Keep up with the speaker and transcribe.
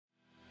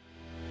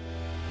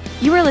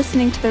You are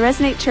listening to the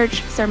Resonate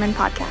Church Sermon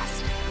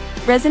Podcast.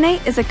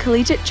 Resonate is a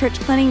collegiate church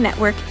planting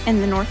network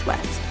in the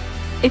Northwest.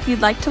 If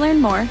you'd like to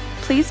learn more,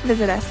 please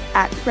visit us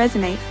at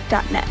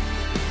resonate.net.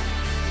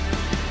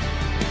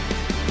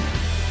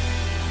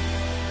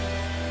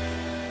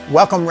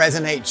 Welcome,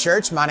 Resonate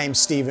Church. My name's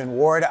Stephen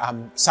Ward.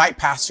 I'm site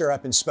pastor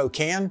up in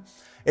Spokane.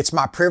 It's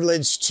my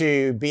privilege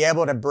to be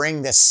able to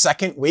bring this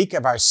second week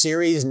of our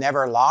series,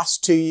 Never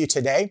Lost, to you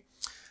today.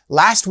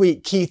 Last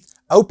week, Keith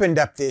opened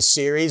up this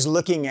series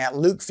looking at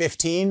Luke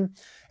 15.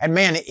 And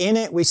man, in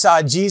it, we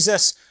saw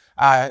Jesus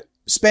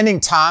spending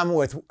time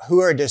with who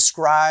are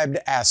described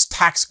as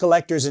tax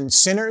collectors and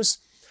sinners.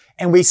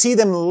 And we see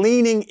them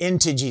leaning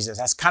into Jesus.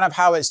 That's kind of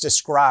how it's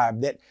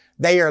described, that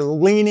they are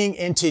leaning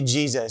into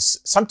Jesus.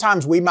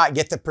 Sometimes we might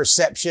get the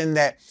perception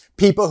that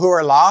people who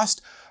are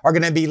lost are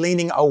going to be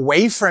leaning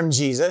away from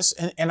Jesus.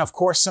 And of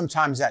course,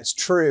 sometimes that's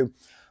true.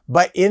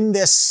 But in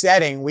this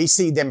setting, we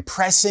see them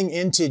pressing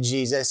into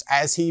Jesus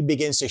as he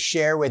begins to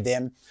share with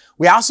them.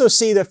 We also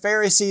see the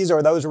Pharisees,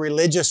 or those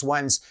religious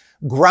ones,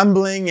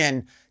 grumbling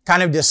and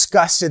kind of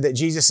disgusted that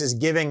Jesus is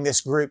giving this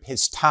group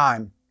his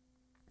time.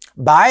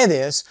 By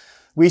this,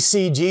 we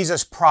see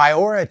Jesus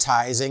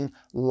prioritizing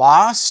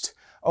lost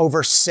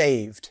over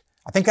saved.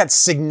 I think that's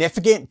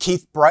significant.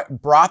 Keith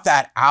brought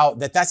that out,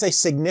 that's a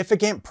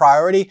significant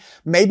priority,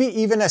 maybe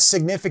even a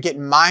significant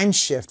mind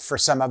shift for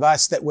some of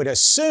us that would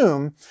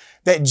assume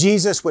that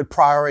Jesus would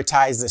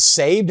prioritize the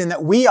saved and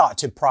that we ought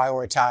to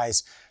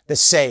prioritize the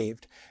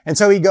saved. And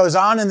so he goes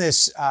on in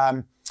this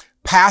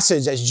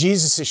passage as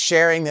Jesus is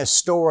sharing this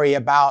story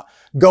about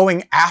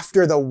going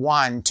after the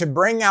one, to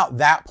bring out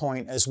that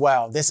point as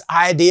well. This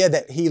idea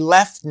that he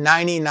left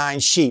 99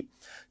 sheep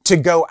to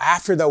go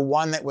after the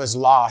one that was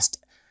lost.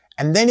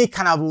 And then he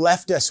kind of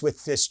left us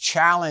with this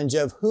challenge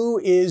of who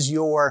is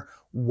your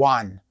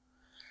one?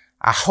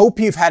 I hope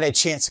you've had a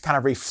chance to kind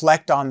of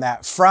reflect on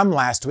that from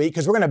last week,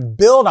 because we're going to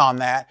build on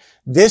that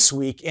this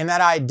week in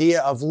that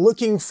idea of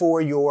looking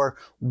for your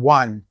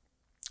one.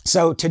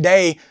 So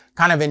today,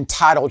 kind of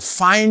entitled,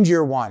 Find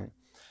Your One.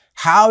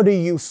 How do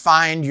you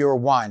find your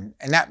one?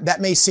 And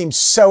that may seem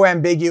so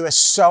ambiguous,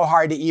 so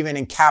hard to even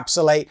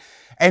encapsulate.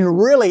 And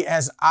really,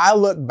 as I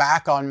look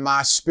back on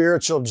my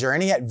spiritual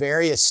journey at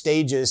various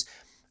stages,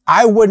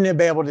 I wouldn't have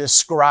been able to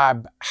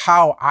describe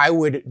how I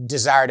would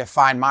desire to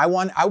find my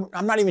one.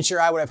 I'm not even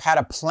sure I would have had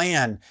a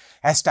plan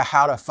as to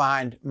how to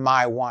find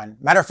my one.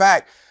 Matter of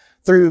fact,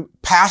 through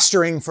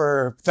pastoring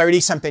for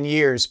 30-something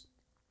years,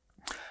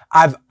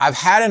 I've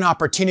had an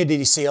opportunity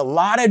to see a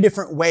lot of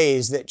different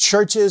ways that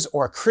churches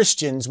or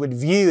Christians would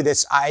view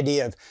this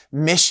idea of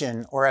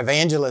mission or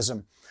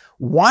evangelism.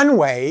 One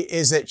way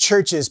is that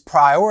churches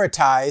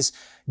prioritize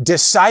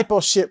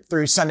discipleship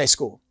through Sunday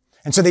school.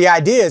 And so the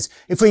idea is,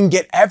 if we can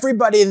get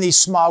everybody in these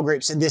small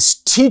groups and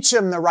just teach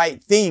them the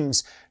right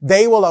things,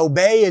 they will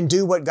obey and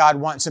do what God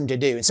wants them to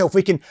do. And so if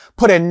we can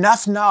put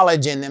enough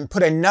knowledge in them,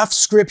 put enough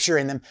scripture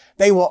in them,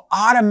 they will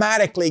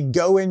automatically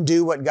go and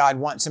do what God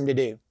wants them to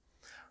do.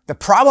 The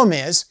problem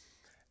is,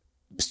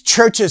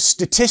 churches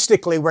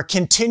statistically were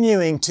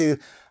continuing to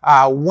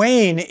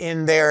wane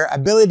in their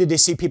ability to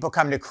see people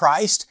come to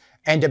Christ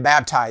and to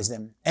baptize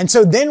them. And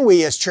so then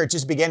we as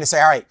churches began to say,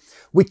 all right,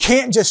 we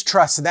can't just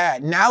trust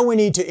that. Now we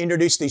need to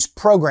introduce these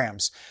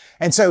programs.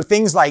 And so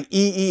things like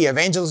EE,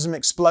 Evangelism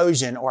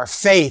Explosion, or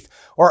Faith,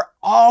 or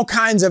all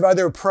kinds of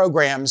other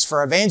programs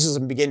for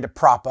evangelism begin to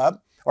pop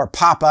up.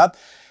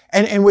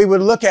 And we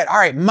would look at, all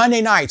right,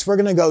 Monday nights, we're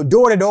going to go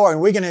door to door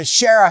and we're going to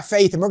share our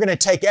faith and we're going to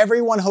take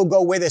everyone who'll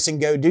go with us and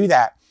go do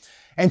that.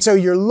 And so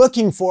you're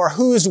looking for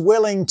who's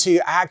willing to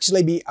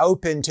actually be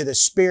open to the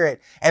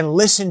Spirit and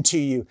listen to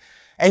you.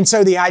 And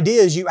so the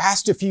idea is you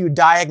asked a few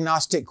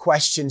diagnostic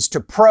questions to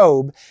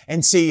probe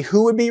and see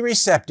who would be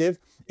receptive.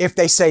 If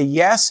they say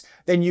yes,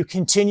 then you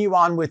continue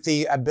on with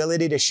the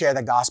ability to share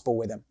the gospel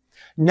with them.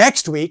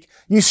 Next week,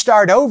 you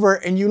start over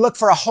and you look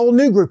for a whole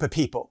new group of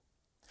people.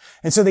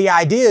 And so the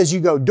idea is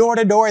you go door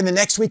to door, and the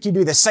next week you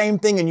do the same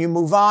thing and you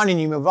move on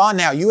and you move on.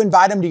 Now you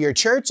invite them to your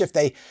church if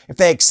they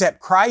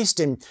accept Christ,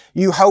 and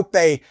you hope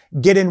they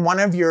get in one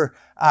of your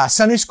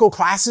Sunday school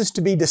classes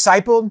to be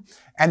discipled,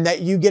 and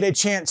that you get a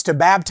chance to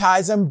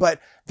baptize them. But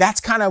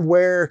that's kind of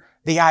where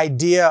the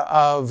idea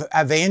of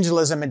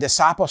evangelism and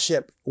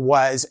discipleship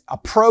was: a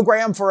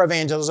program for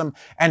evangelism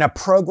and a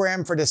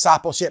program for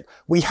discipleship.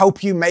 We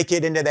hope you make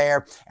it into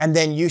there, and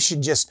then you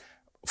should just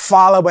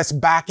follow us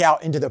back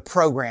out into the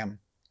program.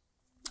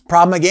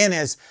 Problem again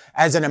is,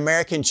 as an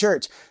American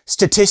church,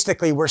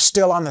 statistically, we're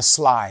still on the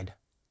slide.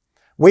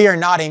 We are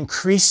not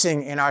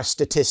increasing in our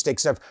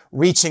statistics of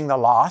reaching the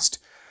lost.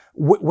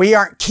 We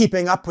aren't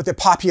keeping up with the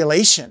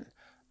population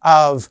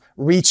of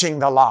reaching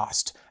the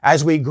lost.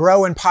 As we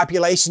grow in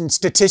population,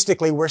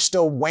 statistically, we're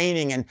still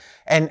waning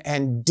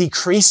and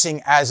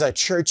decreasing as a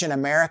church in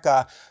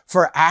America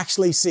for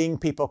actually seeing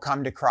people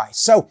come to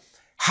Christ. So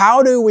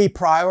how do we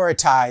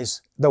prioritize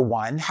the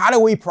one? How do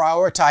we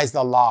prioritize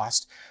the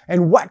lost?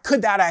 And what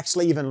could that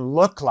actually even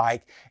look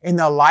like in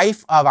the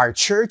life of our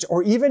church,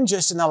 or even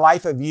just in the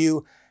life of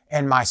you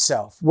and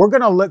myself? We're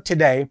going to look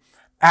today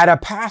at a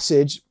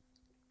passage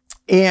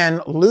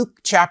in Luke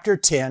chapter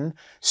 10,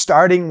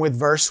 starting with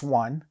verse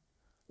 1.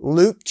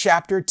 Luke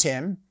chapter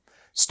 10,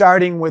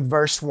 starting with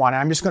verse 1.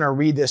 I'm just going to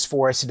read this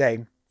for us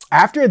today.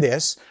 After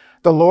this,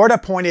 the Lord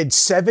appointed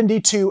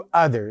 72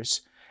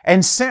 others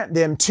and sent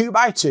them 2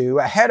 by 2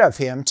 ahead of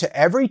him to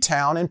every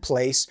town and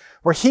place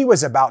where he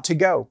was about to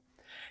go.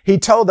 He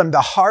told them,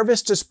 the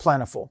harvest is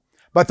plentiful,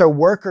 but the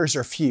workers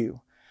are few.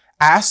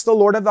 Ask the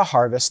Lord of the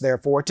harvest,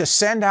 therefore, to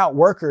send out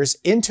workers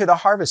into the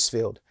harvest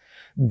field.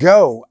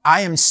 Go,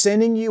 I am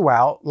sending you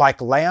out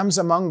like lambs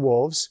among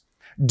wolves.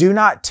 Do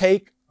not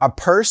take a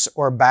purse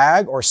or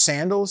bag or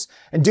sandals,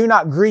 and do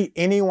not greet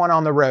anyone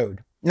on the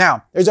road.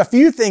 Now, there's a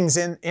few things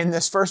in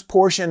this first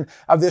portion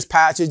of this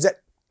passage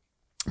that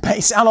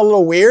may sound a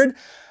little weird,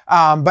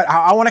 but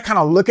I want to kind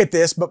of look at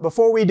this. But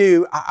before we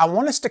do, I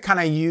want us to kind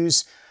of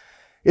use,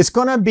 it's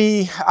going to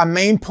be a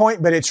main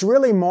point, but it's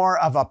really more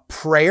of a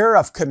prayer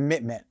of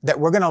commitment that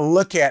we're going to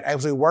look at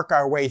as we work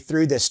our way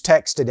through this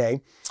text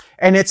today.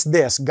 And it's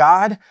this: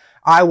 God,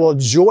 I will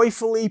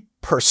joyfully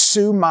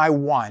pursue my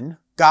one.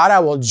 God, I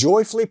will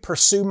joyfully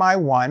pursue my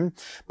one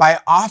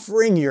by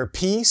offering your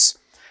peace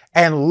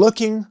and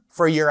looking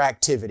for your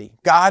activity.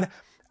 God,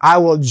 I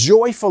will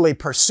joyfully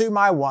pursue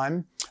my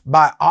one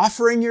by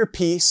offering your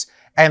peace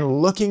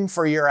and looking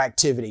for your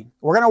activity.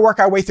 We're going to work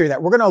our way through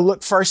that. We're going to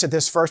look first at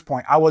this first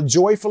point. I will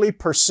joyfully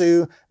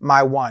pursue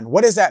my one.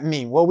 What does that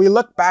mean? Well, we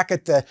look back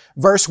at the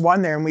verse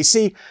 1 there and we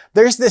see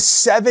there's this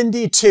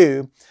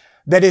 72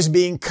 that is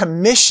being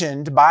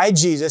commissioned by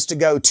Jesus to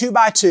go 2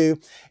 by 2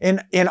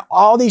 in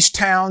all these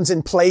towns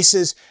and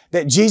places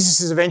that Jesus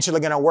is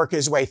eventually going to work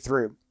his way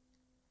through.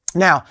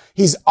 Now,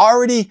 he's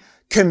already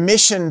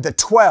commissioned the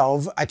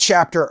 12 a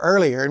chapter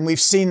earlier, and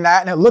we've seen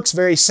that, and it looks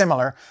very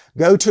similar.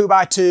 Go 2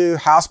 by 2,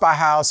 house by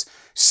house,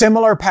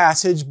 similar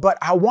passage, but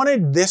I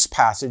wanted this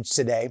passage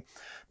today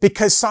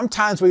because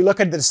sometimes we look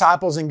at the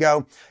disciples and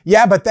go,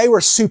 yeah, but they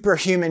were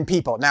superhuman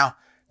people. Now,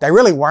 they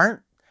really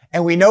weren't.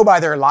 And we know by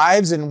their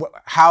lives and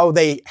how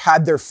they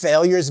had their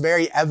failures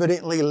very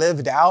evidently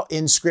lived out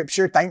in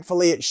Scripture.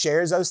 Thankfully, it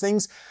shares those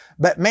things.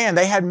 But man,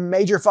 they had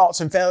major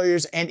faults and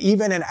failures. And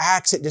even in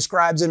Acts, it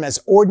describes them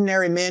as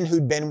ordinary men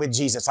who'd been with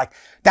Jesus. Like,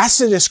 that's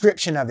the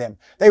description of them.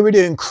 They were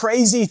doing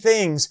crazy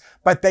things,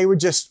 but they were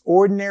just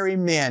ordinary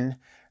men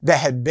that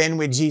had been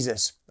with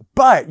Jesus.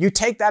 But you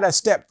take that a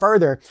step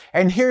further,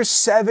 and here's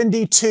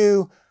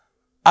 72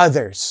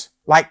 others.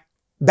 Like,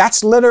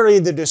 that's literally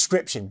the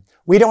description.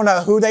 We don't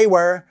know who they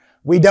were.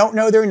 We don't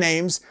know their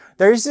names.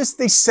 There's just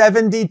these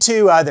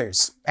 72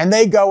 others, and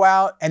they go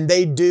out and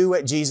they do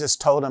what Jesus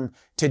told them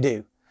to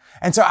do.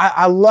 And so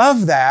I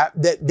love that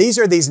these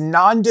are these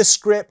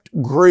nondescript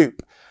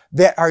group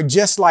that are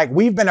just like,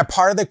 we've been a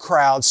part of the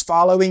crowds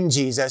following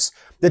Jesus.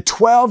 The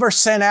 12 are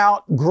sent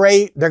out.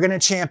 Great. They're going to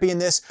champion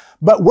this.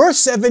 But we're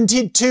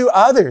 72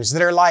 others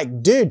that are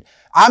like, dude,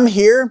 I'm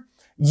here.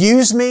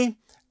 Use me.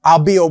 I'll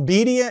be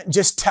obedient.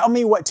 Just tell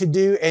me what to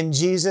do. And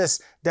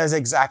Jesus does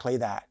exactly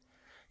that.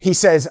 He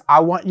says,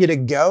 I want you to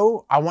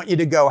go. I want you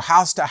to go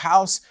house to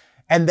house.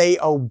 And they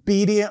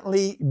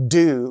obediently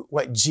do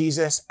what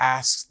Jesus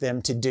asks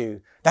them to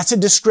do. That's a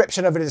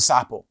description of a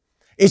disciple.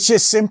 It's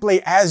just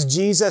simply as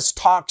Jesus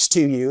talks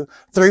to you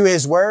through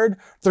his word,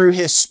 through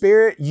his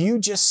spirit, you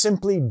just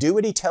simply do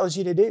what he tells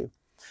you to do.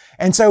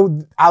 And so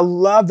I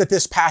love that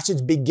this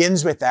passage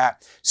begins with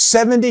that.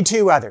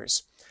 72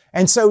 others.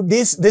 And so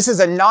this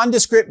is a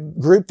nondescript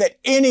group that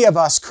any of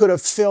us could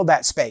have filled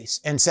that space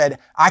and said,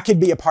 I could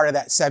be a part of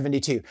that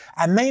 72.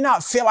 I may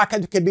not feel like I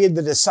could be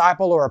the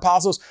disciple or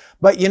apostles,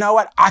 but you know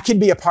what? I could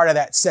be a part of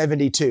that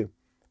 72.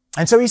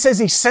 And so he says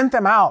he sent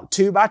them out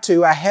 2 by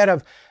 2 ahead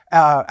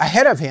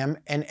of him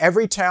in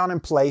every town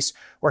and place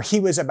where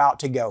he was about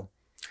to go.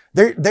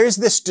 There's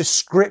this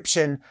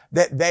description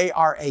that they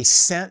are a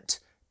sent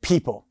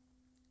people.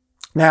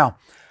 Now,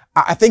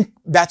 I think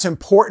that's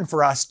important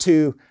for us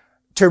to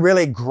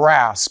really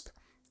grasp,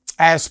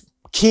 as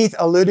Keith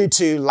alluded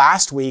to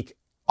last week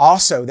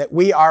also, that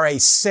we are a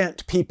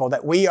sent people,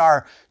 that we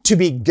are to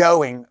be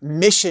going.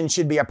 Mission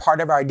should be a part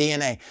of our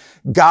DNA.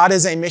 God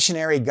is a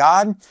missionary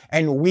God,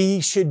 and we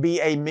should be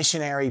a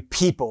missionary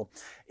people.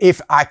 If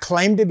I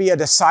claim to be a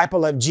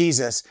disciple of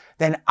Jesus,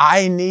 then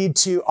I need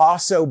to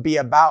also be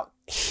about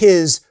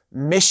his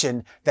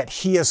mission that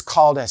he has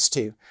called us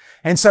to.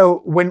 And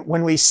so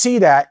when we see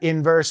that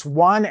in verse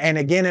 1 and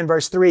again in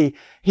verse 3,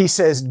 he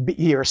says,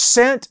 you're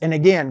sent, and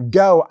again,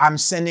 go, I'm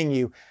sending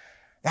you.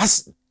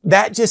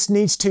 That just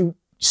needs to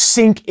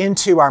sink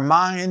into our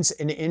minds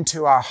and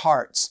into our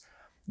hearts,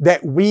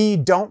 that we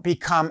don't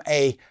become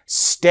a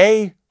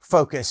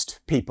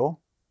stay-focused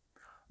people,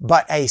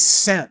 but a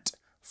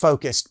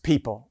sent-focused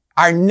people.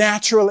 Our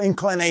natural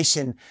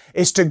inclination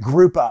is to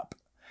group up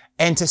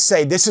and to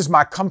say, this is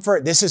my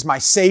comfort, this is my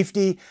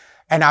safety,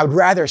 and I would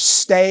rather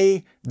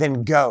stay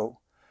than go.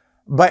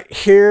 But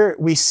here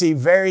we see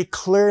very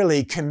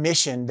clearly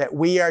commissioned that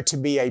we are to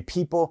be a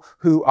people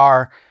who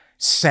are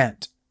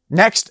sent.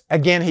 Next,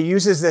 again, he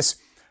uses this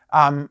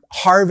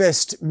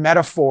harvest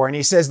metaphor, and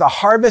he says the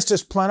harvest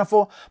is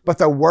plentiful, but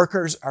the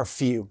workers are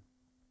few.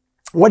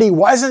 What he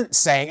wasn't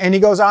saying, and he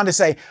goes on to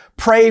say,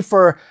 pray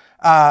for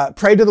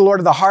pray to the Lord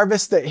of the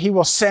harvest that he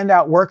will send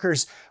out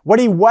workers. What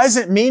he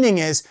wasn't meaning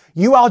is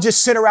you all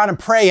just sit around and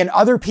pray and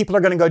other people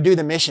are going to go do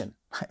the mission.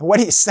 What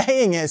he's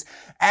saying is,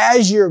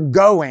 as you're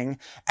going,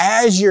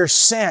 as you're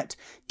sent,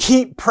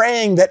 keep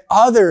praying that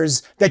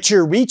others that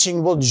you're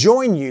reaching will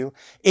join you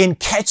in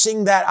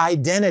catching that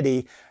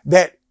identity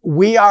that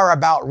we are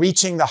about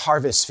reaching the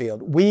harvest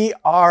field. We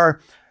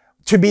are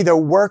to be the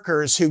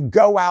workers who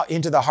go out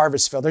into the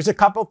harvest field. There's a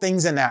couple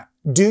things in that.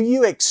 Do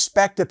you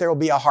expect that there will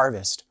be a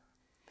harvest?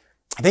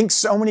 I think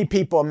so many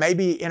people,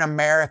 maybe in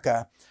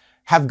America,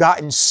 have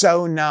gotten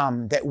so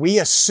numb that we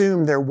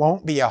assume there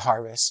won't be a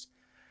harvest,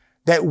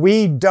 that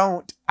we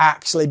don't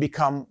actually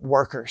become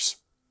workers.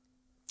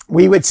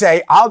 We would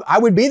say, I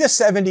would be the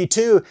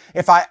 72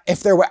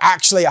 if there were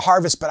actually a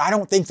harvest, but I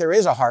don't think there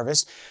is a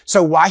harvest.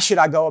 So why should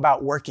I go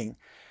about working?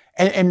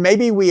 And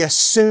maybe we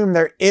assume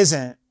there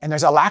isn't, and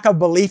there's a lack of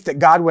belief that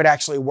God would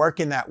actually work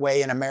in that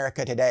way in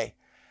America today.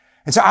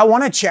 And so I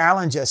want to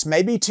challenge us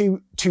maybe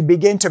to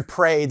begin to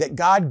pray that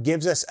God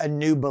gives us a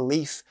new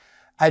belief,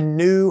 a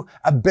new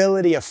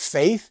ability of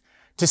faith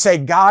to say,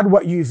 God,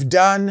 what you've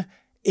done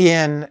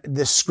in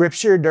the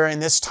scripture during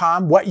this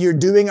time, what you're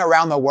doing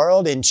around the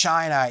world in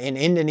China, in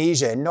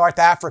Indonesia, in North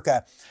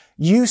Africa,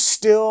 you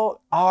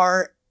still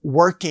are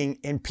working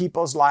in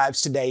people's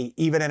lives today,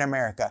 even in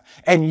America.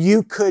 And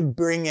you could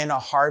bring in a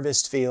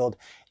harvest field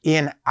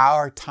in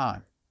our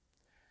time.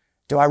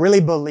 Do I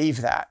really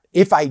believe that?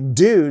 If I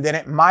do, then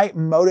it might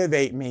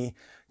motivate me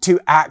to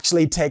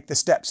actually take the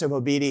steps of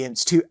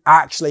obedience, to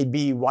actually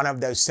be one of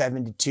those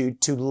 72,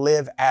 to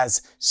live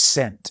as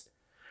sent.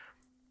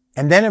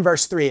 And then in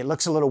verse 3, it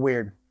looks a little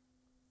weird.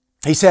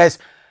 He says,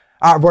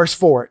 verse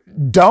 4,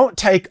 don't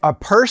take a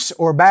purse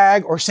or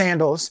bag or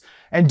sandals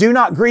and do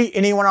not greet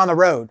anyone on the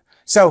road.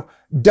 So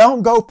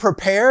don't go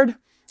prepared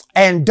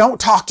and don't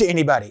talk to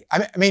anybody.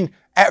 I mean,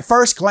 at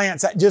first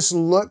glance, that just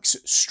looks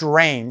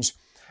strange.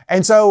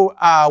 And so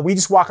we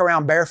just walk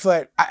around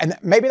barefoot. And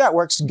maybe that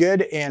works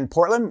good in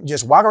Portland.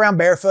 Just walk around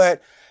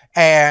barefoot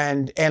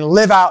and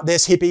live out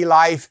this hippie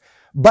life.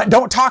 But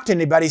don't talk to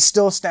anybody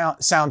still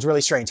sounds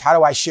really strange. How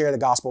do I share the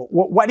gospel?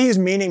 What he's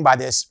meaning by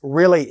this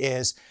really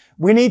is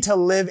we need to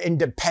live in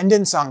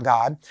dependence on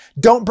God.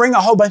 Don't bring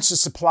a whole bunch of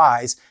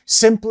supplies.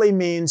 Simply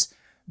means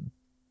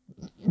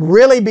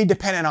really be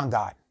dependent on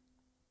God.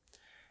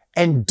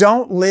 And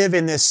don't live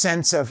in this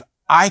sense of,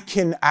 I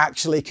can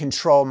actually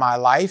control my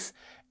life.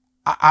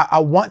 I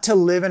want to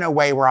live in a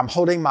way where I'm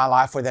holding my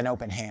life with an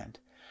open hand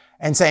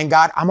and saying,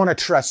 God, I'm going to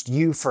trust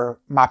you for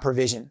my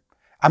provision.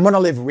 I'm going to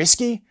live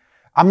risky.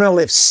 I'm going to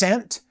live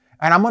sent,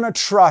 and I'm going to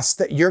trust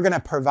that you're going to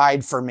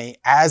provide for me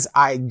as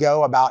I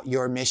go about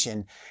your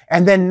mission.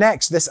 And then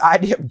next, this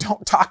idea of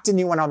don't talk to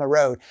anyone on the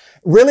road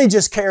really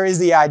just carries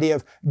the idea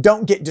of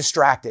don't get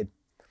distracted.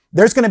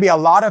 There's going to be a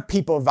lot of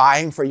people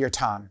vying for your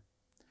time.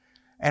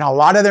 And a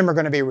lot of them are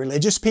going to be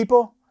religious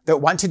people that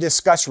want to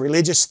discuss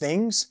religious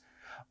things,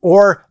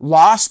 or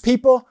lost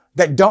people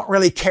that don't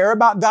really care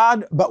about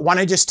God, but want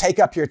to just take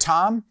up your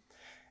time.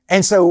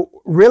 And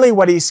so really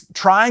what he's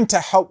trying to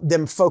help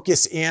them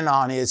focus in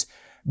on is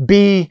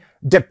be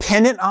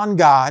dependent on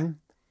God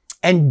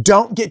and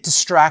don't get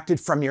distracted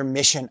from your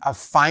mission of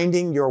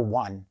finding your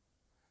one.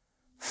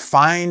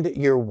 Find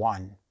your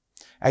one.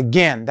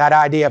 Again, that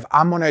idea of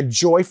I'm going to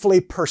joyfully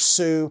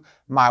pursue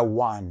my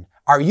one.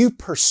 Are you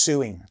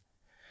pursuing?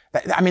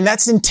 I mean,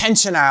 that's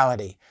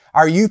intentionality.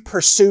 Are you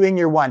pursuing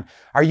your one?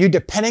 Are you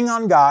depending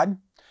on God?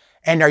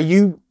 And are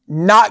you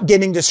not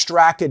getting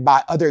distracted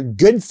by other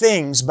good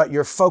things, but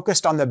you're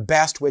focused on the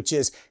best, which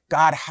is,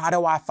 God, how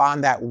do I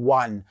find that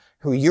one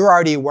who you're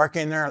already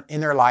working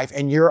in their life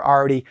and you're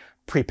already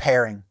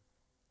preparing?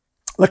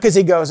 Look as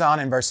he goes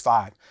on in verse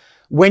 5.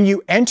 When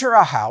you enter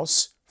a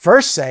house,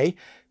 first say,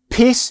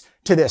 peace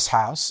to this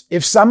house.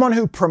 If someone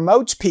who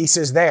promotes peace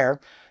is there,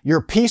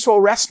 your peace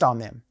will rest on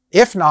them.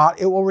 If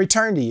not, it will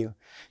return to you.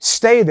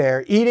 Stay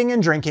there, eating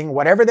and drinking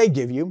whatever they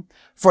give you,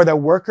 for the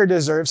worker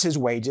deserves his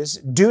wages.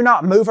 Do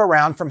not move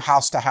around from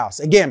house to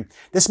house. Again,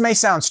 this may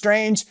sound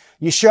strange.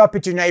 You show up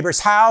at your neighbor's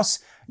house,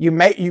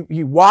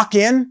 you walk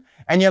in,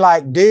 and you're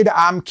like, dude,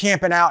 I'm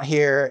camping out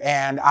here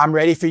and I'm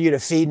ready for you to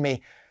feed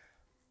me.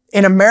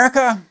 In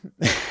America,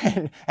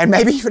 and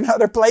maybe even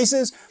other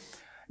places,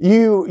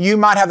 you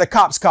might have the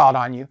cops called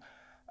on you.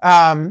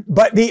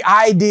 But the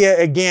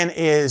idea again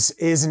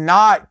is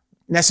not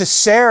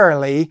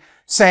necessarily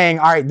saying,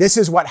 all right, this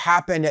is what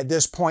happened at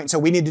this point, so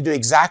we need to do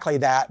exactly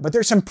that. But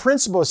there's some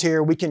principles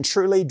here we can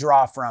truly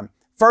draw from.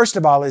 First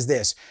of all is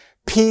this,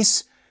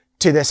 peace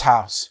to this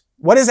house.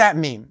 What does that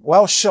mean?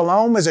 Well,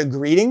 shalom is a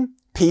greeting,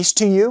 peace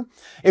to you.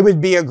 It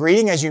would be a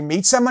greeting as you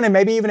meet someone and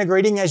maybe even a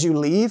greeting as you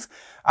leave,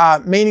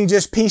 meaning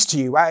just peace to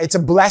you. Right? It's a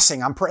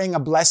blessing. I'm praying a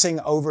blessing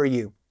over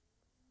you.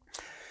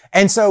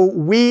 And so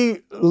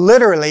we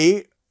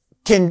literally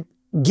can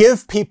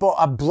give people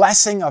a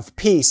blessing of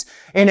peace.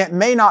 And it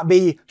may not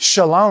be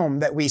shalom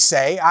that we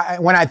say.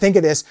 When I think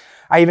of this,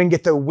 I even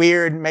get the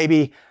weird,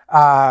 maybe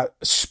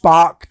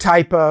Spock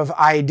type of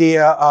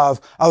idea of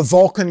a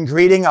Vulcan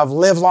greeting of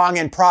live long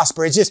and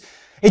prosper.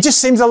 It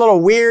just seems a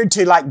little weird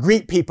to like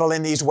greet people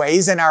in these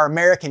ways in our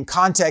American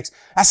context.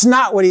 That's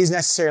not what he's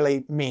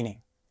necessarily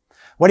meaning.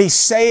 What he's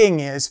saying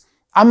is,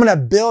 I'm going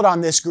to build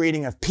on this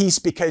greeting of peace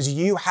because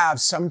you have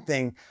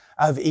something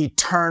of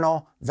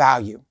eternal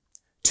value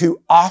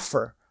to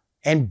offer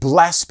and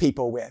bless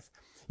people with.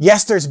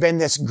 Yes, there's been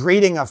this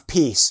greeting of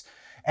peace.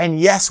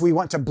 And yes, we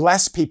want to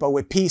bless people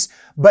with peace,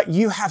 but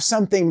you have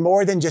something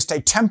more than just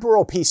a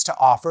temporal peace to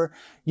offer.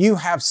 You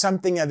have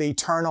something of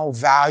eternal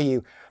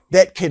value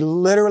that could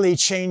literally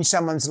change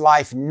someone's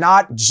life,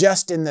 not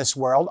just in this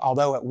world,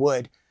 although it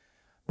would,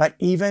 but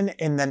even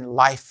in the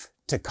life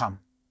to come.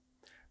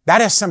 That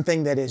is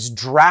something that is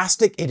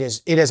drastic. It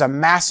is a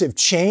massive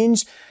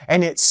change,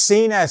 and it's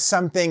seen as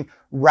something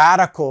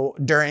radical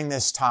during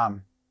this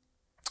time.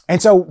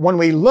 And so when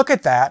we look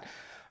at that,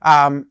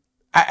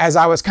 as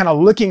I was kind of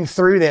looking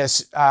through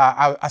this,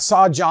 I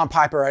saw John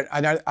Piper,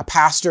 a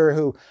pastor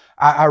who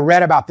I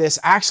read about this,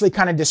 actually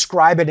kind of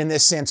describe it in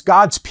this sense.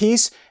 God's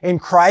peace in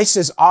Christ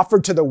is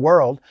offered to the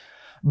world,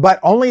 but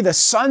only the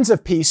sons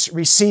of peace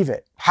receive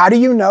it. How do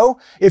you know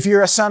if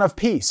you're a son of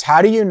peace?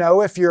 How do you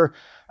know if you're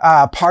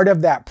part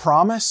of that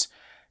promise?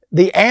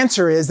 The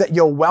answer is that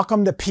you'll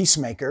welcome the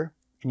peacemaker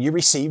and you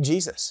receive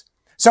Jesus.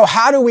 So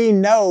how do we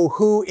know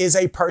who is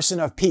a person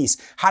of peace?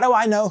 How do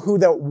I know who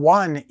the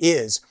one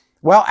is?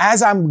 Well,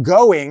 as I'm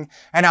going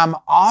and I'm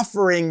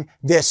offering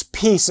this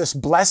peace, this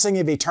blessing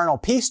of eternal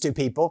peace to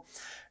people,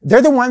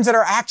 they're the ones that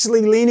are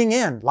actually leaning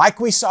in. Like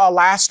we saw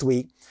last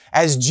week,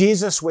 as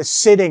Jesus was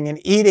sitting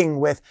and eating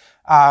with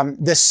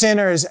the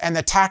sinners and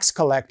the tax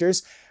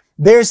collectors,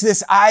 there's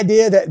this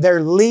idea that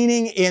they're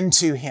leaning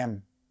into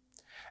him.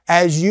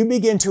 As you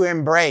begin to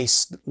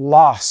embrace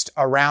lost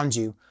around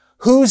you,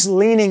 who's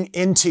leaning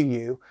into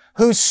you?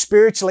 Who's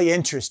spiritually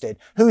interested?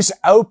 Who's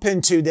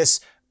open to this,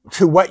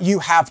 to what you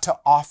have to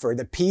offer,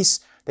 the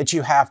peace that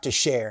you have to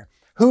share?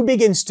 Who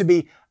begins to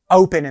be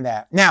open in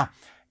that? Now,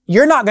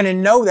 you're not going to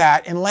know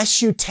that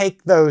unless you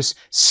take those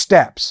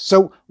steps.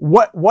 So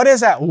what does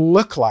that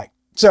look like?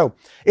 So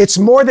it's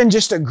more than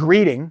just a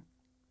greeting.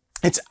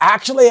 It's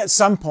actually at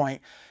some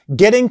point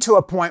getting to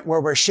a point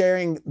where we're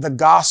sharing the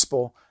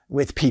gospel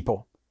with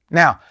people.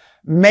 Now,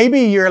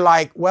 maybe you're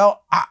like,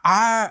 well,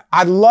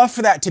 I'd love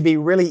for that to be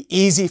really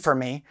easy for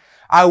me.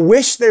 I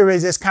wish there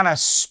was this kind of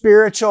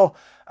spiritual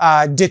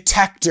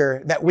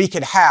detector that we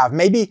could have.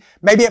 Maybe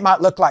it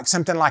might look like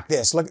something like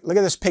this. Look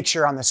at this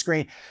picture on the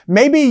screen.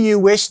 Maybe you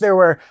wish there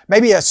were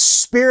maybe a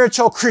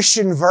spiritual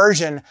Christian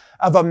version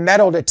of a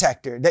metal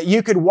detector that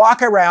you could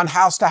walk around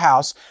house to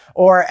house,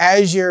 or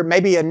as you're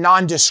maybe a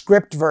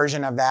nondescript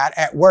version of that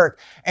at work,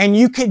 and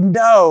you could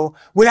know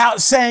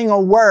without saying a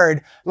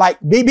word, like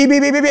beep, beep,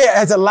 beep, beep, beep, beep.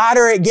 As the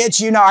louder it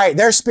gets, you know, all right,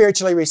 they're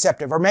spiritually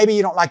receptive. Or maybe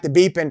you don't like the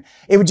beep and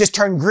it would just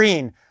turn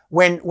green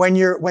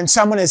when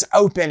someone is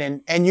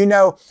open and you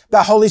know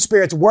the Holy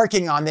Spirit's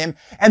working on them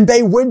and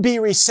they would be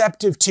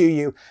receptive to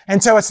you.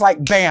 And so it's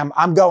like, bam,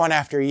 I'm going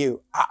after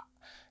you.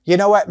 You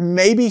know what?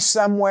 Maybe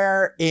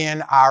somewhere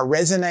in our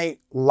Resonate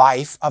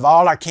life of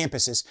all our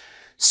campuses,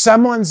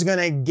 someone's going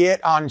to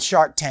get on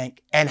Shark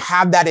Tank and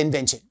have that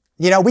invention.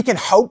 You know, we can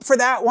hope for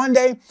that one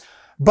day,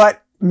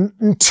 but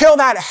until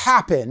that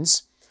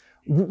happens,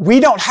 we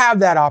don't have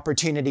that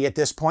opportunity at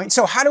this point.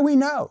 So how do we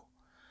know?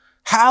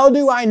 How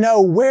do I know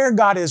where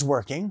God is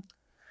working?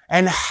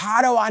 And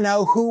how do I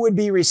know who would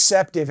be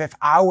receptive if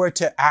I were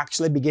to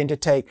actually begin to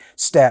take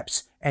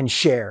steps and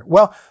share?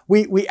 Well,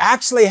 we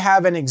actually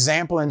have an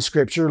example in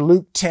Scripture,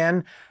 Luke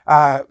 10,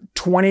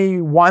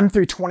 21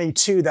 through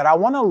 22, that I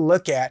want to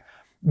look at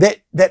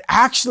that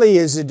actually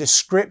is a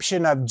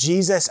description of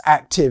Jesus'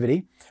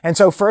 activity. And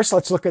so first,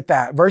 let's look at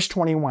that. Verse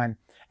 21.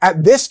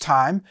 At this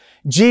time,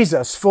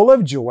 Jesus, full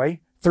of joy,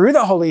 through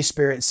the Holy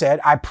Spirit said,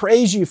 I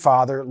praise you,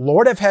 Father,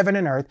 Lord of heaven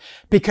and earth,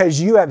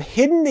 because you have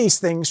hidden these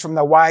things from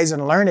the wise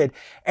and learned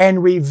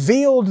and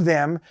revealed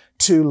them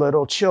to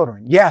little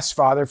children. Yes,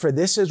 Father, for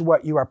this is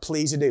what you are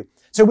pleased to do.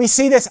 So we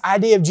see this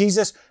idea of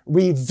Jesus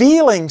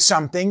revealing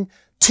something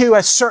to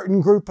a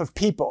certain group of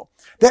people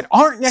that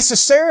aren't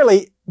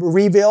necessarily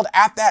revealed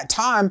at that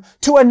time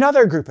to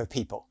another group of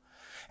people.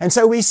 And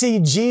so we see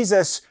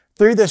Jesus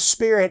through the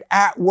Spirit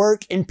at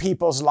work in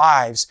people's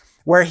lives,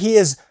 where he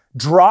is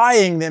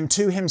drawing them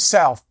to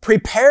himself,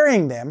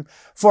 preparing them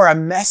for a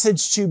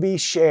message to be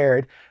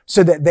shared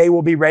so that they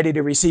will be ready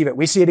to receive it.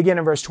 We see it again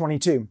in verse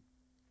 22.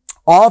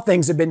 All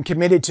things have been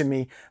committed to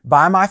me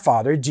by my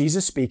Father,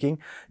 Jesus speaking.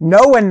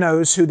 No one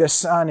knows who the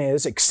Son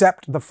is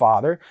except the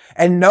Father,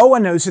 and no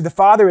one knows who the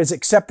Father is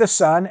except the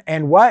Son,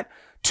 and what?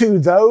 To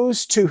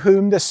those to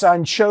whom the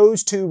Son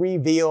chose to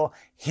reveal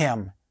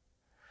him.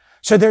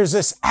 So there's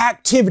this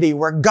activity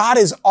where God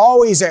is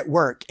always at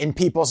work in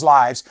people's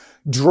lives,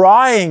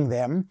 drawing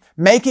them,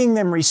 making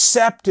them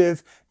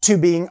receptive to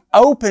being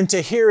open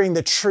to hearing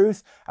the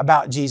truth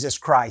about Jesus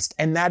Christ.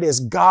 And that is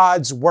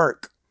God's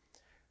work.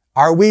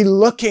 Are we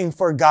looking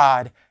for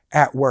God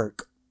at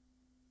work?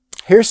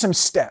 Here's some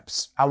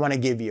steps I want to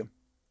give you.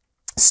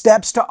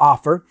 Steps to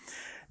offer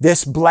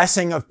this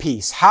blessing of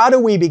peace. How do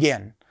we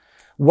begin?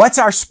 What's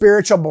our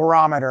spiritual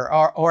barometer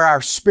or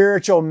our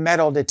spiritual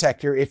metal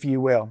detector, if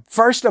you will?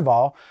 First of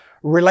all,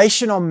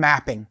 relational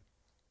mapping.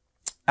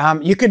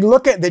 You could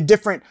look at the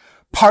different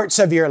parts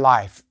of your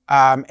life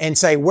and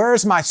say,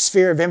 where's my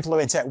sphere of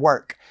influence at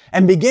work?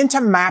 And begin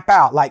to map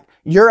out, like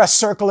you're a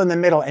circle in the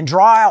middle, and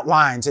draw out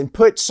lines and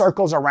put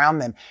circles around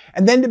them.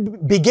 And then to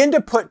begin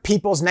to put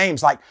people's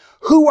names, like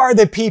who are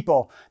the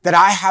people that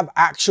I have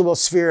actual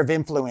sphere of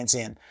influence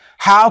in?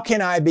 How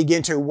can I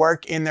begin to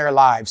work in their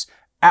lives?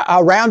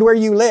 Around where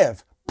you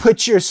live,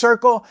 put your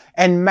circle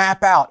and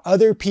map out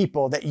other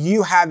people that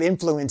you have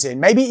influence in,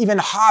 maybe even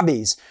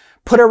hobbies.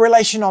 Put a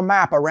relational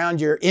map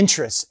around your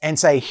interests and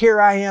say,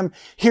 here I am,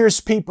 here's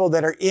people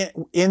that are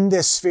in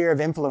this sphere of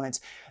influence.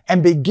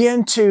 And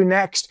begin to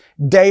next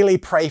daily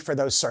pray for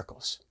those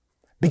circles.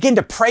 Begin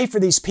to pray for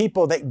these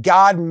people that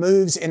God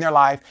moves in their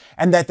life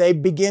and that they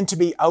begin to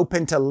be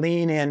open to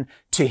lean in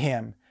to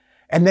Him.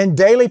 And then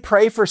daily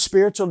pray for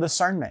spiritual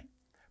discernment.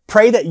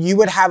 Pray that you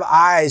would have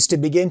eyes to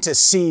begin to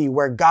see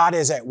where God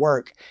is at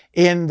work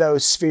in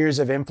those spheres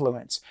of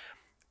influence.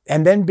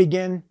 And then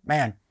begin,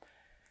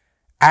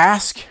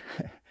 ask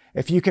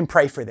if you can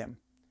pray for them.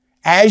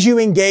 As you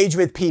engage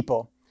with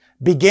people,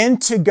 begin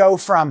to go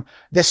from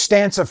the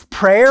stance of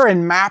prayer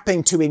and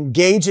mapping to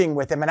engaging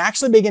with them and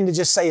actually begin to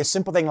just say a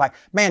simple thing like,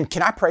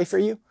 can I pray for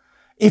you?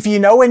 If you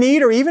know a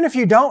need, or even if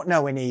you don't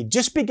know a need,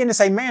 just begin to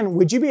say,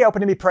 would you be open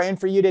to me praying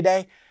for you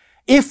today?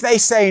 If they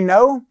say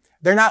no,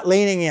 they're not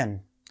leaning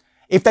in.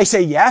 If they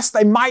say yes,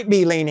 they might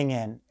be leaning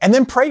in, and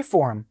then pray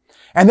for them.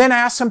 And then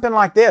ask something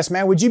like this,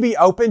 would you be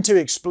open to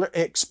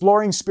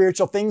exploring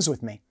spiritual things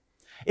with me?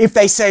 If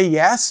they say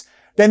yes,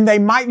 then they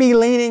might be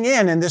leaning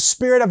in and the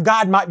Spirit of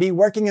God might be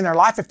working in their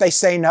life. If they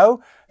say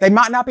no, they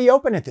might not be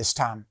open at this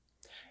time.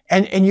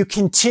 And you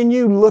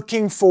continue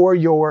looking for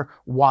your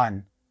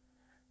one.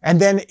 And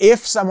then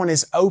if someone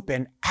is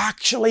open,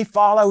 actually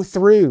follow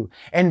through.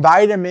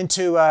 Invite them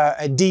into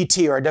a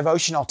DT or a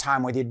devotional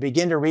time with you to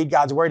begin to read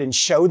God's Word and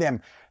show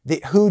them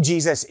who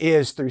Jesus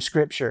is through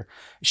Scripture.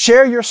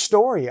 Share your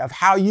story of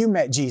how you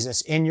met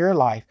Jesus in your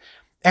life,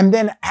 and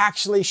then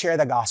actually share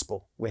the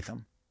gospel with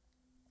them.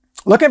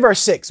 Look at verse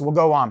 6. We'll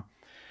go on.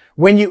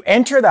 When you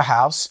enter the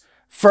house,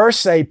 first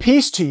say,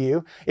 peace to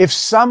you. If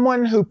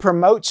someone who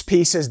promotes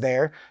peace is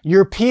there,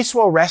 your peace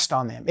will rest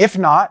on them. If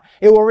not,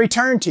 it will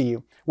return to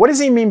you. What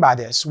does he mean by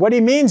this? What he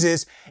means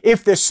is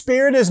if the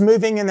Spirit is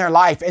moving in their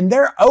life and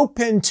they're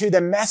open to the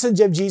message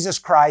of Jesus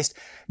Christ,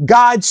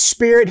 God's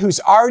Spirit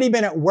who's already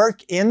been at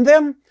work in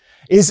them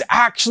is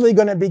actually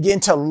going to begin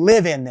to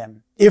live in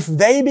them. If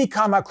they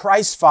become a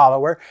Christ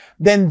follower,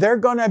 then they're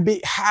going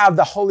to have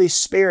the Holy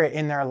Spirit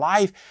in their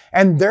life,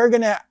 and they're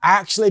going to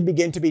actually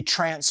begin to be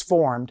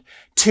transformed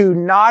to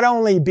not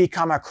only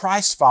become a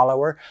Christ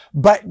follower,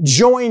 but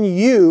join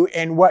you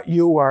in what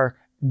you are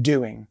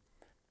doing.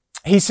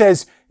 He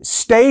says,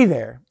 stay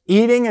there,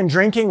 eating and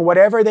drinking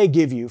whatever they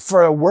give you,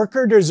 for a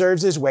worker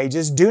deserves his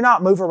wages. Do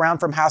not move around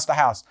from house to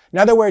house. In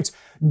other words,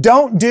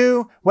 don't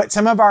do what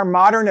some of our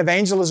modern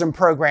evangelism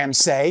programs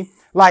say,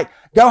 like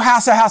go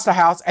house to house to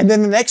house, and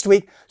then the next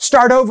week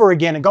start over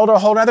again and go to a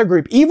whole other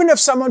group. Even if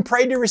someone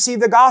prayed to receive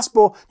the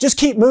gospel, just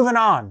keep moving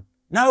on.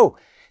 No,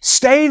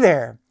 stay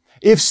there.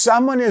 If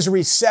someone is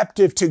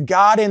receptive to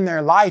God in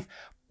their life,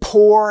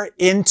 pour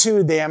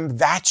into them.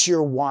 That's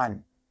your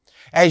one.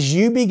 As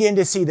you begin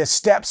to see the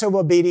steps of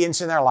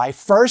obedience in their life,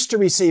 first to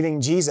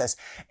receiving Jesus,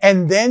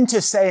 and then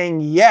to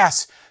saying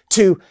yes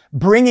to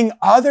bringing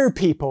other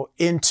people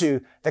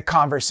into the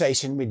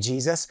conversation with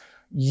Jesus,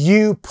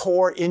 you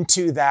pour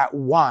into that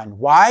one.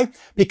 Why?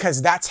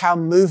 Because that's how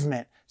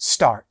movement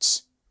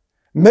starts.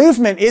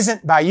 Movement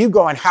isn't by you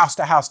going house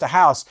to house to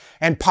house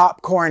and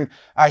popcorn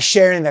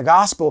sharing the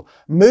gospel.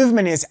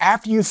 Movement is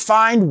after you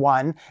find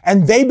one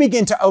and they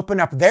begin to open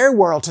up their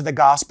world to the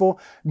gospel,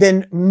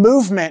 then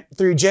movement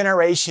through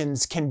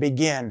generations can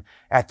begin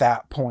at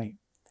that point.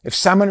 If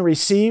someone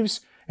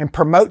receives and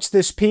promotes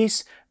this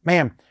peace,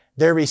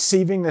 they're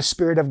receiving the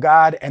Spirit of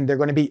God and they're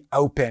going to be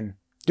open.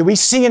 Do we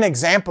see an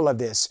example of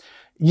this?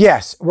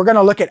 Yes. We're going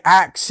to look at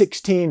Acts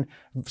 16,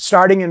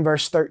 starting in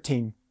verse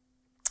 13.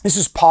 This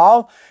is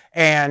Paul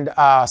and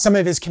some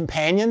of his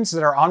companions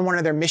that are on one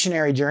of their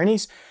missionary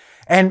journeys.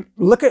 And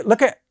look at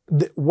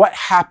what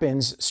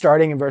happens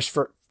starting in verse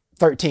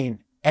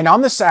 13. And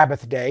on the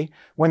Sabbath day,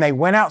 when they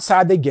went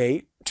outside the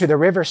gate to the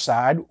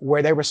riverside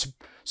where they were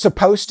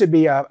supposed to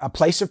be a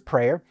place of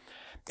prayer,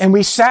 and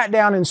we sat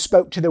down and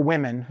spoke to the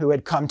women who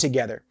had come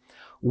together.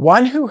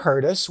 One who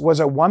heard us was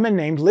a woman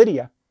named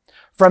Lydia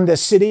from the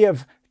city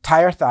of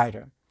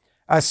Thyatira,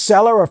 a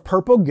seller of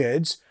purple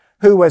goods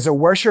who was a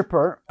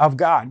worshiper of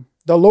God.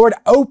 The Lord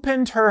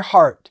opened her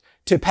heart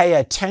to pay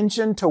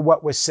attention to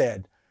what was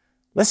said.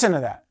 Listen to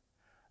that.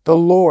 The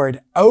Lord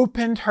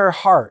opened her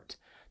heart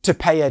to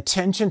pay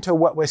attention to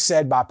what was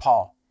said by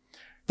Paul.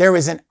 There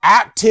was an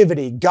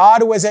activity.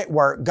 God was at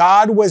work.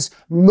 God was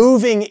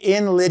moving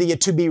in Lydia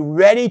to be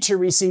ready to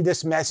receive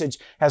this message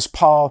as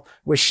Paul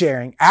was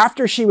sharing.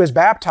 After she was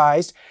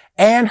baptized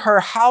and her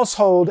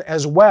household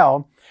as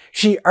well,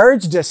 she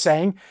urged us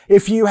saying,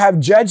 if you have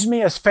judged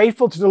me as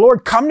faithful to the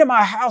Lord, come to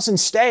my house and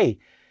stay.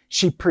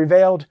 she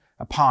prevailed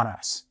upon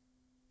us.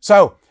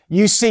 So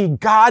you see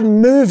God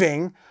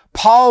moving,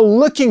 Paul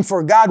looking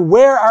for God.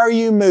 Where are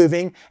you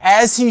moving?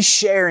 As he's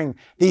sharing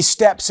these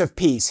steps of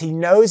peace, he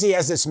knows he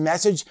has this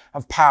message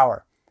of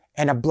power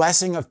and a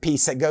blessing of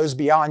peace that goes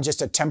beyond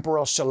just a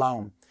temporal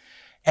shalom.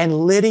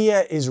 And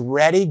Lydia is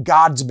ready.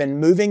 God's been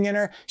moving in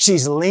her.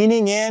 She's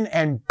leaning in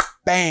and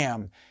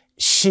bam,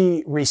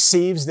 she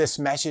receives this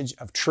message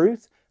of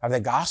truth, of the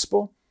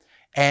gospel.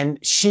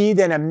 And she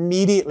then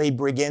immediately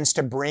begins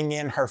to bring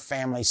in her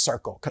family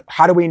circle.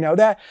 How do we know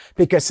that?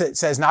 Because it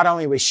says not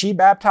only was she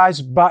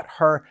baptized, but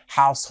her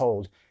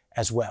household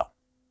as well.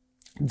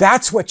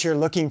 That's what you're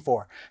looking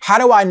for. How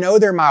do I know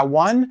they're my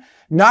one?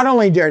 Not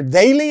only are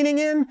they leaning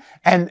in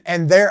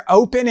and they're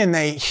open and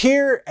they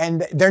hear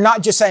and they're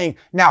not just saying,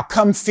 now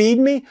come feed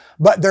me,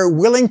 but they're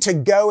willing to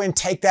go and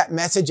take that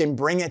message and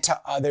bring it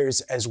to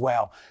others as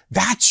well.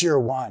 That's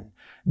your one.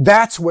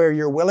 That's where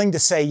you're willing to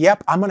say,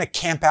 yep, I'm going to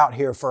camp out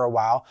here for a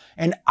while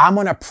and I'm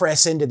going to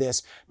press into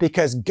this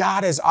because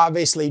God is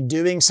obviously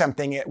doing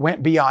something. It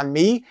went beyond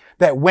me,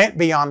 that went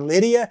beyond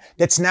Lydia,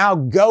 that's now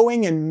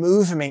going and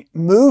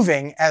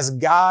moving as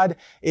God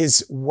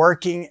is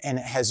working and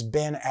has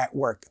been at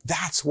work.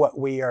 That's what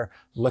we are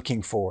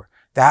looking for,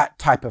 that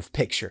type of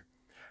picture.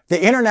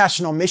 The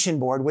International Mission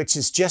Board, which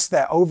is just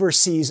the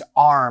overseas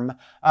arm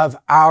of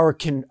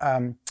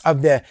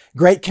of the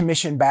Great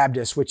Commission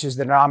Baptist, which is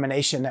the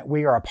denomination that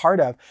we are a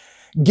part of,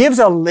 gives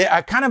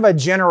a kind of a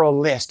general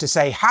list to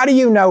say, how do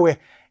you know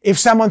if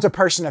someone's a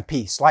person of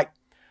peace? Like,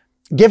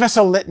 give us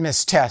a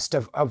litmus test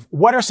of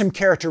what are some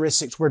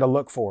characteristics we're to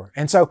look for.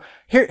 And so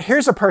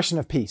here's a person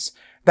of peace.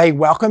 They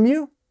welcome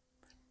you.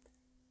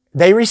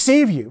 They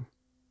receive you.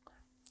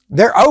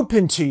 They're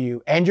open to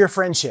you and your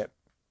friendship.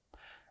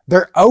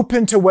 They're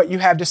open to what you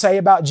have to say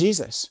about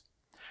Jesus.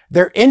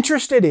 They're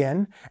interested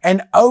in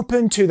and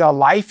open to the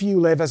life you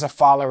live as a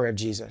follower of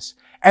Jesus.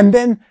 And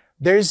then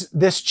there's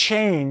this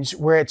change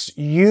where it's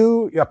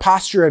you, a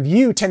posture of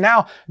you, to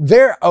now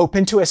they're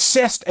open to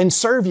assist and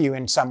serve you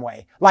in some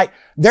way. Like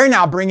they're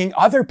now bringing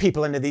other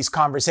people into these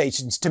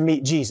conversations to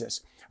meet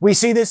Jesus. We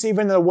see this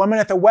even in the woman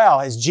at the well.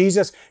 As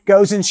Jesus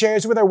goes and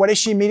shares with her, what does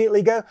she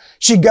immediately go?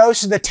 She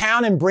goes to the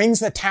town and brings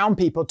the town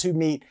people to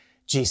meet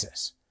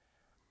Jesus.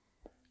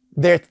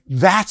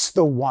 That's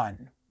the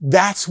one.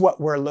 That's what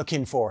we're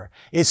looking for,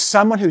 is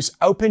someone who's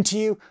open to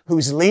you,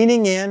 who's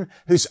leaning in,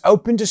 who's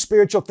open to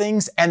spiritual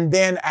things. And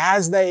then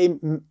as they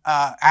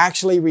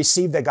actually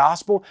receive the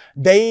gospel,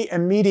 they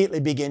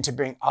immediately begin to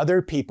bring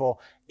other people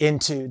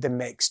into the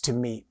mix to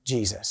meet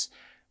Jesus.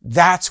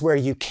 That's where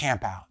you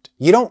camp out.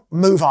 You don't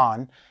move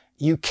on.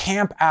 You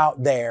camp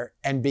out there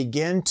and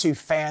begin to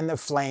fan the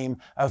flame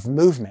of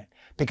movement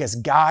because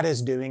God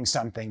is doing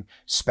something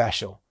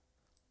special.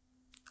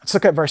 Let's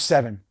look at verse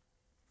 7.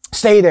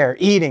 Stay there,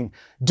 eating.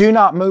 Do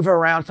not move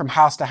around from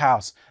house to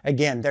house.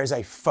 Again, there's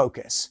a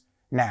focus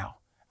now.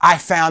 I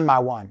found my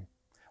one.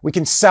 We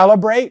can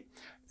celebrate.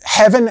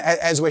 Heaven,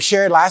 as was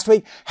shared last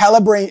week,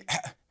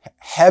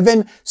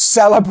 heaven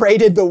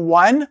celebrated the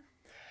one.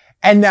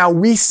 And now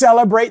we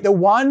celebrate the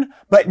one,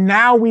 but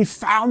now we've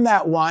found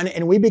that one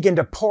and we begin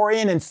to pour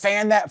in and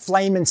fan that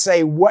flame and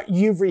say, what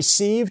you've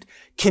received,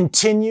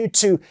 continue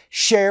to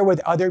share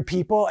with other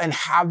people and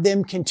have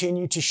them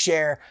continue to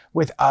share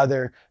with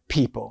other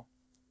people.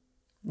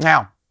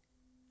 Now,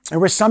 there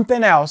was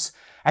something else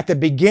at the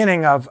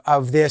beginning of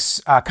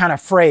this kind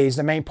of phrase,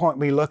 the main point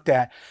we looked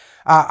at.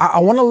 I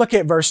want to look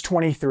at verse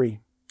 23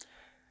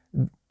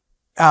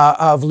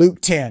 of Luke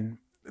 10.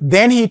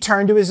 Then he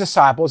turned to his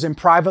disciples and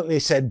privately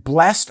said,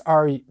 blessed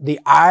are the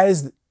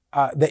eyes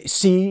that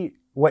see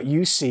what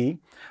you see.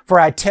 For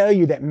I tell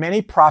you that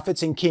many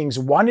prophets and kings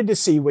wanted to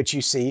see what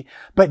you see,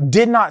 but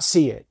did not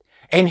see it,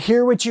 and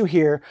hear what you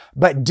hear,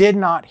 but did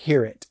not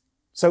hear it.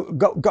 So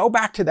go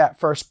back to that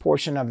first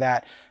portion of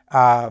that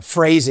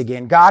phrase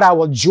again. God, I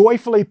will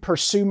joyfully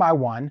pursue my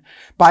one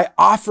by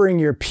offering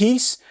your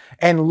peace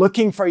and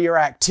looking for your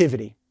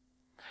activity.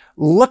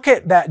 Look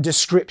at that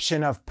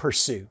description of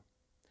pursue.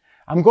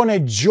 I'm going to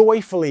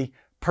joyfully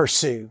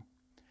pursue.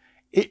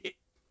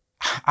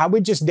 I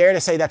would just dare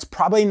to say that's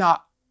probably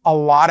not a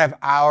lot of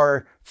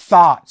our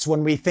thoughts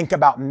when we think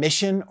about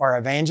mission or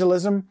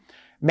evangelism.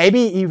 Maybe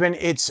even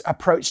it's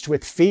approached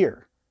with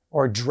fear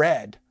or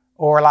dread.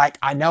 Or like,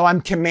 I know I'm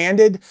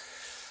commanded,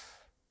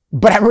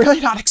 but I'm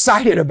really not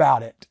excited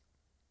about it.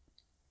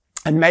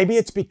 And maybe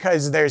it's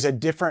because there's a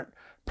different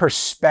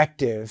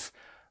perspective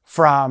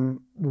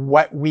from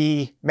what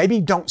we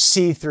maybe don't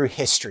see through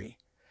history.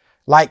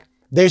 Like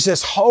there's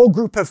this whole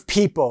group of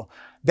people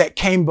that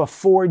came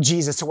before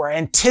Jesus who were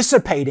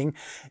anticipating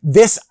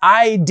this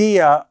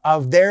idea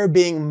of there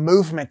being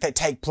movement that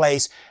take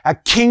place, a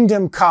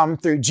kingdom come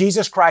through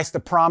Jesus Christ, the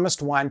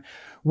promised one,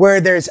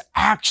 where there's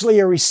actually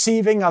a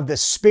receiving of the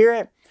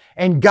Spirit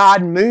and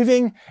God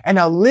moving and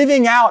a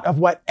living out of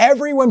what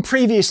everyone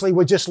previously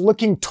was just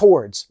looking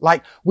towards.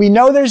 Like, we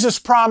know there's this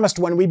promised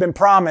one we've been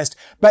promised,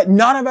 but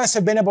none of us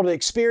have been able to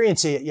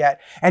experience it yet.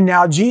 And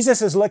now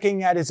Jesus is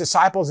looking at his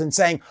disciples and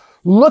saying,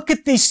 Look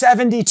at these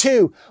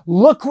 72.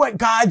 Look what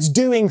God's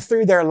doing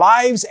through their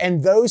lives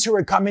and those who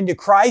are coming to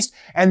Christ.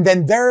 And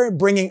then they're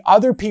bringing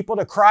other people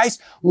to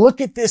Christ. Look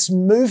at this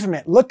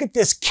movement. Look at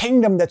this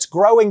kingdom that's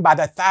growing by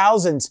the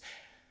thousands.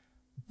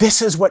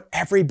 This is what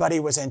everybody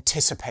was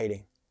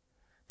anticipating,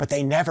 but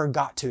they never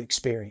got to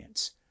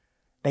experience.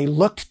 They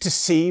looked to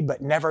see,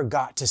 but never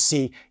got to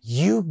see.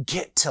 You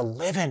get to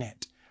live in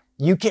it.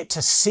 You get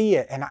to see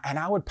it. And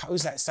I would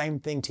pose that same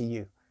thing to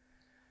you.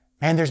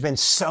 Man, there's been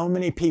so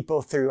many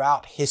people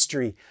throughout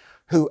history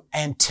who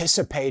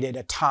anticipated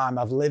a time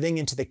of living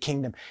into the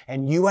kingdom.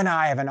 And you and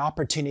I have an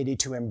opportunity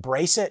to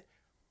embrace it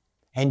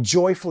and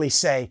joyfully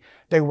say,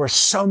 there were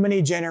so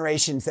many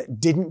generations that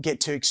didn't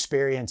get to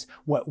experience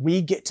what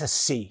we get to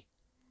see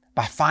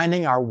by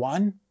finding our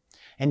one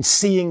and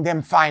seeing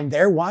them find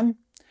their one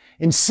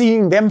and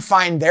seeing them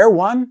find their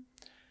one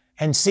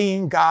and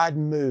seeing God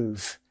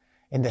move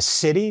in the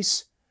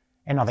cities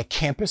and on the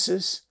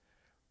campuses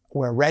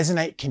where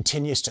Resonate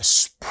continues to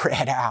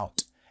spread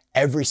out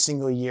every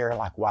single year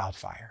like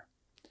wildfire.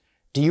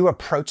 Do you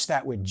approach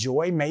that with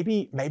joy?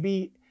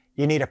 Maybe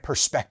you need a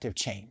perspective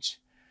change.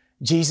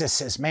 Jesus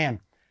says, man,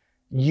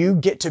 you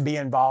get to be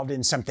involved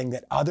in something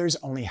that others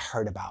only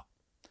heard about.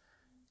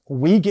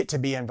 We get to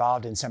be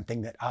involved in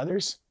something that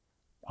others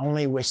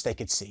only wish they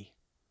could see,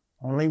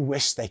 only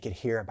wish they could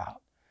hear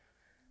about.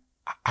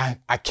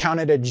 I count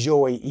it a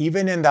joy,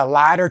 even in the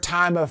latter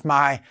time of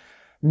my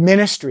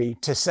ministry,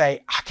 to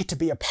say, I get to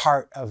be a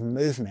part of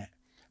movement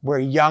where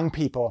young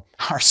people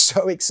are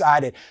so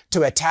excited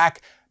to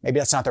attack, maybe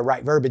that's not the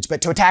right verbiage,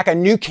 but to attack a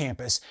new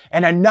campus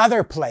and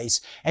another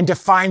place and to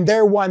find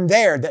their one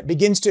there that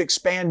begins to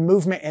expand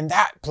movement in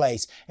that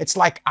place. It's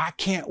like, I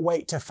can't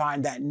wait to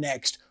find that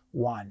next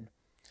one.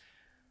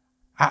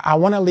 I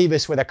want to leave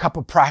us with a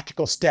couple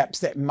practical steps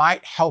that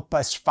might help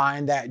us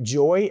find that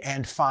joy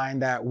and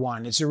find that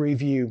one. It's a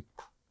review.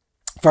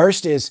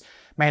 First is,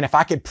 man, if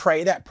I could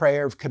pray that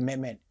prayer of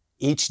commitment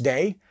each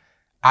day,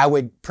 I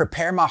would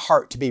prepare my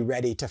heart to be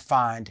ready to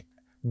find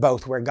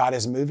both where God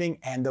is moving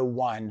and the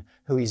one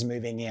who He's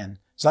moving in.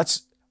 So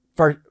that's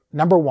for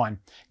number one.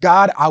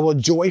 God, I will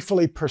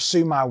joyfully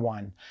pursue my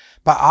one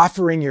by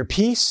offering your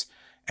peace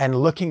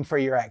and looking for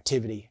your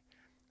activity.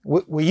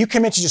 Will you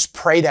commit to just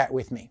pray that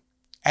with me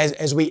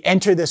as we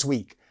enter this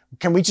week?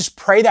 Can we just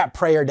pray that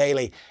prayer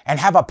daily and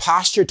have a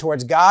posture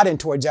towards God and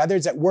towards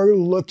others that we're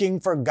looking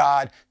for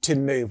God to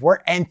move? We're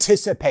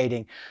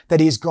anticipating that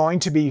He's going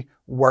to be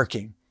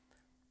working.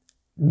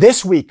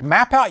 This week,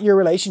 map out your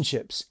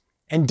relationships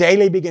and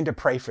daily begin to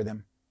pray for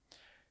them.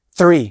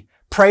 3,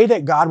 pray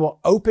that God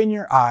will open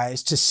your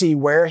eyes to see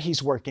where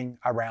He's working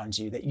around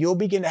you, that you'll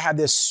begin to have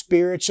this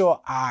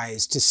spiritual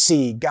eyes to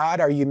see, God,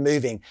 are you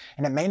moving?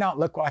 And it may not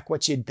look like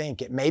what you'd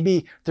think. It may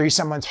be through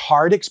someone's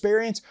hard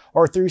experience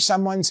or through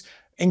someone's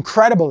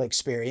incredible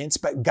experience,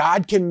 but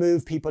God can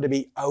move people to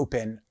be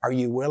open. Are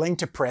you willing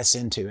to press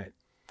into it?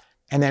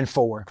 And then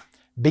 4,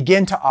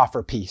 begin to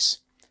offer peace.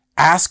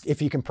 Ask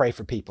if you can pray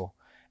for people.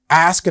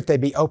 Ask if they'd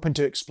be open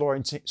to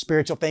exploring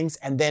spiritual things,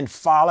 and then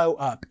follow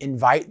up.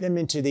 Invite them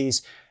into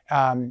these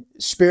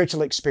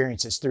spiritual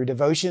experiences through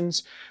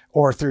devotions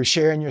or through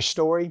sharing your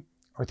story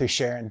or through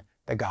sharing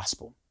the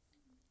gospel.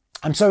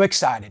 I'm so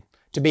excited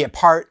to be a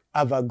part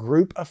of a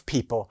group of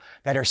people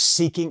that are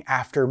seeking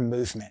after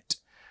movement,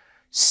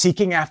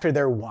 seeking after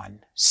their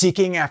one,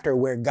 seeking after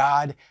where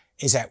God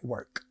is at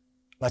work.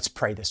 Let's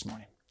pray this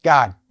morning.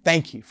 God,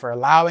 thank you for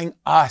allowing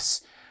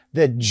us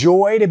the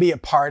joy to be a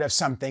part of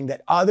something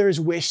that others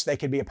wish they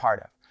could be a part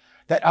of,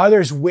 that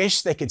others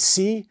wish they could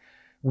see,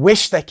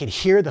 wish they could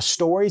hear the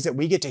stories that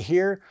we get to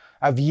hear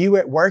of you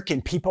at work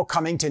and people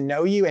coming to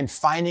know you and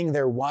finding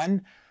their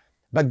one.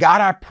 But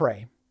God, I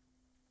pray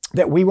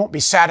that we won't be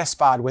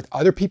satisfied with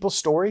other people's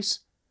stories,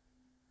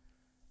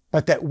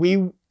 but that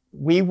we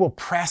will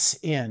press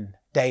in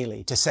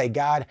daily to say,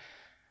 God,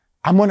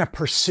 I'm going to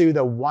pursue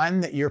the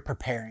one that you're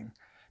preparing,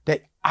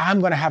 that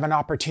I'm going to have an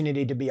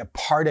opportunity to be a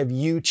part of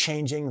you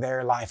changing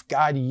their life.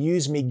 God,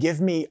 use me,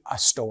 give me a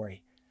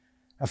story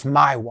of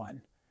my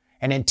one.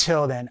 And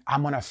until then,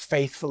 I'm going to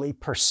faithfully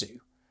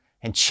pursue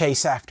and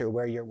chase after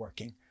where you're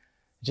working.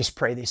 Just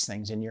pray these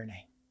things in your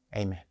name.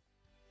 Amen.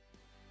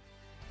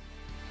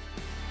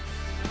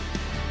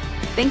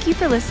 Thank you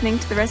for listening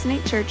to the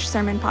Resonate Church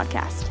Sermon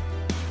Podcast.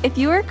 If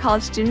you are a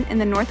college student in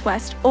the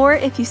Northwest, or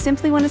if you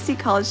simply want to see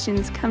college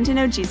students come to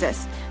know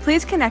Jesus,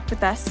 please connect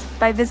with us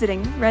by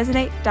visiting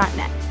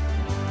resonate.net.